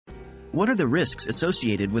What are the risks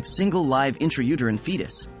associated with single live intrauterine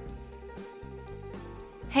fetus?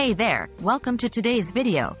 Hey there, welcome to today's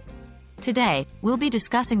video. Today, we'll be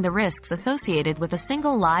discussing the risks associated with a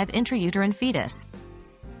single live intrauterine fetus.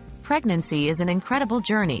 Pregnancy is an incredible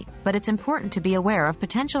journey, but it's important to be aware of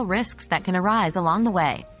potential risks that can arise along the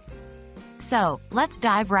way. So, let's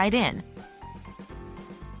dive right in.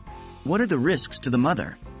 What are the risks to the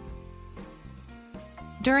mother?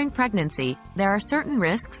 During pregnancy, there are certain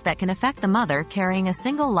risks that can affect the mother carrying a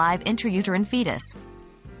single live intrauterine fetus.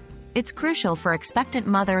 It's crucial for expectant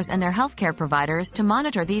mothers and their healthcare providers to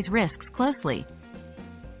monitor these risks closely.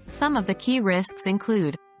 Some of the key risks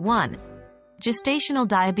include 1. Gestational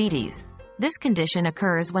diabetes. This condition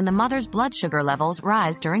occurs when the mother's blood sugar levels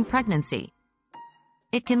rise during pregnancy.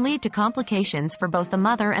 It can lead to complications for both the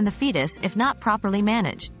mother and the fetus if not properly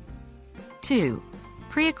managed. 2.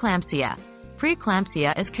 Preeclampsia.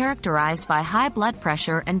 Preeclampsia is characterized by high blood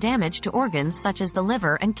pressure and damage to organs such as the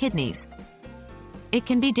liver and kidneys. It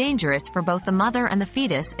can be dangerous for both the mother and the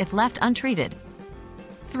fetus if left untreated.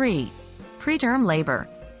 3. Preterm labor.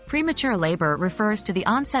 Premature labor refers to the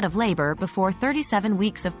onset of labor before 37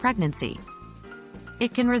 weeks of pregnancy.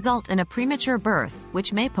 It can result in a premature birth,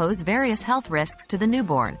 which may pose various health risks to the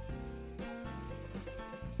newborn.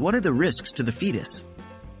 What are the risks to the fetus?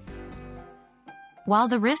 While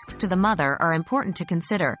the risks to the mother are important to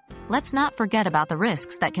consider, let's not forget about the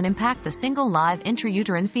risks that can impact the single live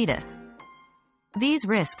intrauterine fetus. These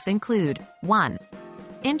risks include 1.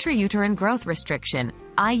 Intrauterine growth restriction,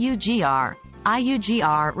 IUGR.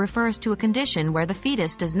 IUGR refers to a condition where the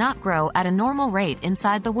fetus does not grow at a normal rate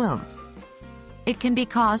inside the womb. It can be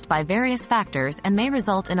caused by various factors and may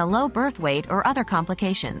result in a low birth weight or other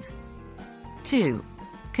complications. 2.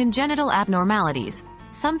 Congenital abnormalities.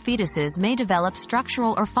 Some fetuses may develop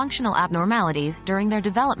structural or functional abnormalities during their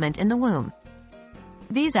development in the womb.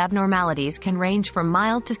 These abnormalities can range from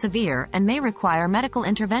mild to severe and may require medical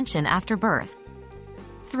intervention after birth.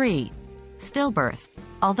 3. Stillbirth.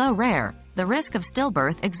 Although rare, the risk of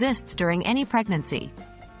stillbirth exists during any pregnancy.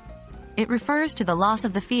 It refers to the loss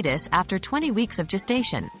of the fetus after 20 weeks of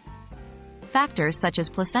gestation. Factors such as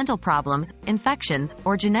placental problems, infections,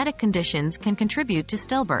 or genetic conditions can contribute to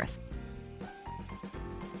stillbirth.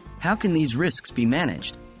 How can these risks be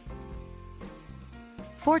managed?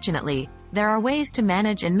 Fortunately, there are ways to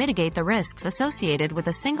manage and mitigate the risks associated with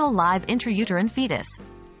a single live intrauterine fetus.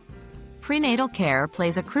 Prenatal care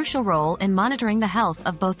plays a crucial role in monitoring the health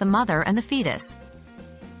of both the mother and the fetus.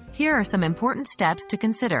 Here are some important steps to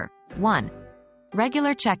consider. 1.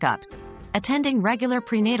 Regular checkups. Attending regular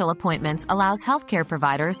prenatal appointments allows healthcare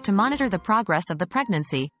providers to monitor the progress of the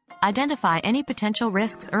pregnancy, identify any potential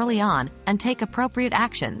risks early on, and take appropriate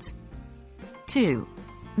actions. 2.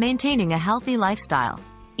 Maintaining a healthy lifestyle.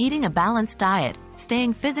 Eating a balanced diet,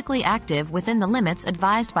 staying physically active within the limits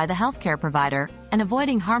advised by the healthcare provider, and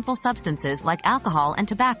avoiding harmful substances like alcohol and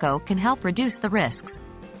tobacco can help reduce the risks.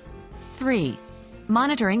 3.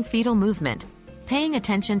 Monitoring fetal movement. Paying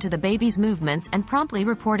attention to the baby's movements and promptly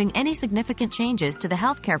reporting any significant changes to the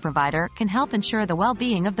healthcare provider can help ensure the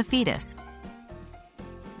well-being of the fetus.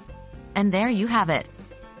 And there you have it.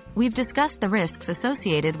 We've discussed the risks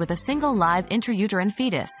associated with a single live intrauterine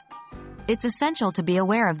fetus. It's essential to be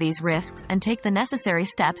aware of these risks and take the necessary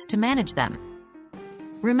steps to manage them.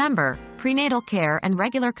 Remember, prenatal care and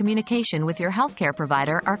regular communication with your healthcare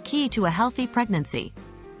provider are key to a healthy pregnancy.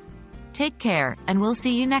 Take care, and we'll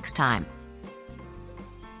see you next time.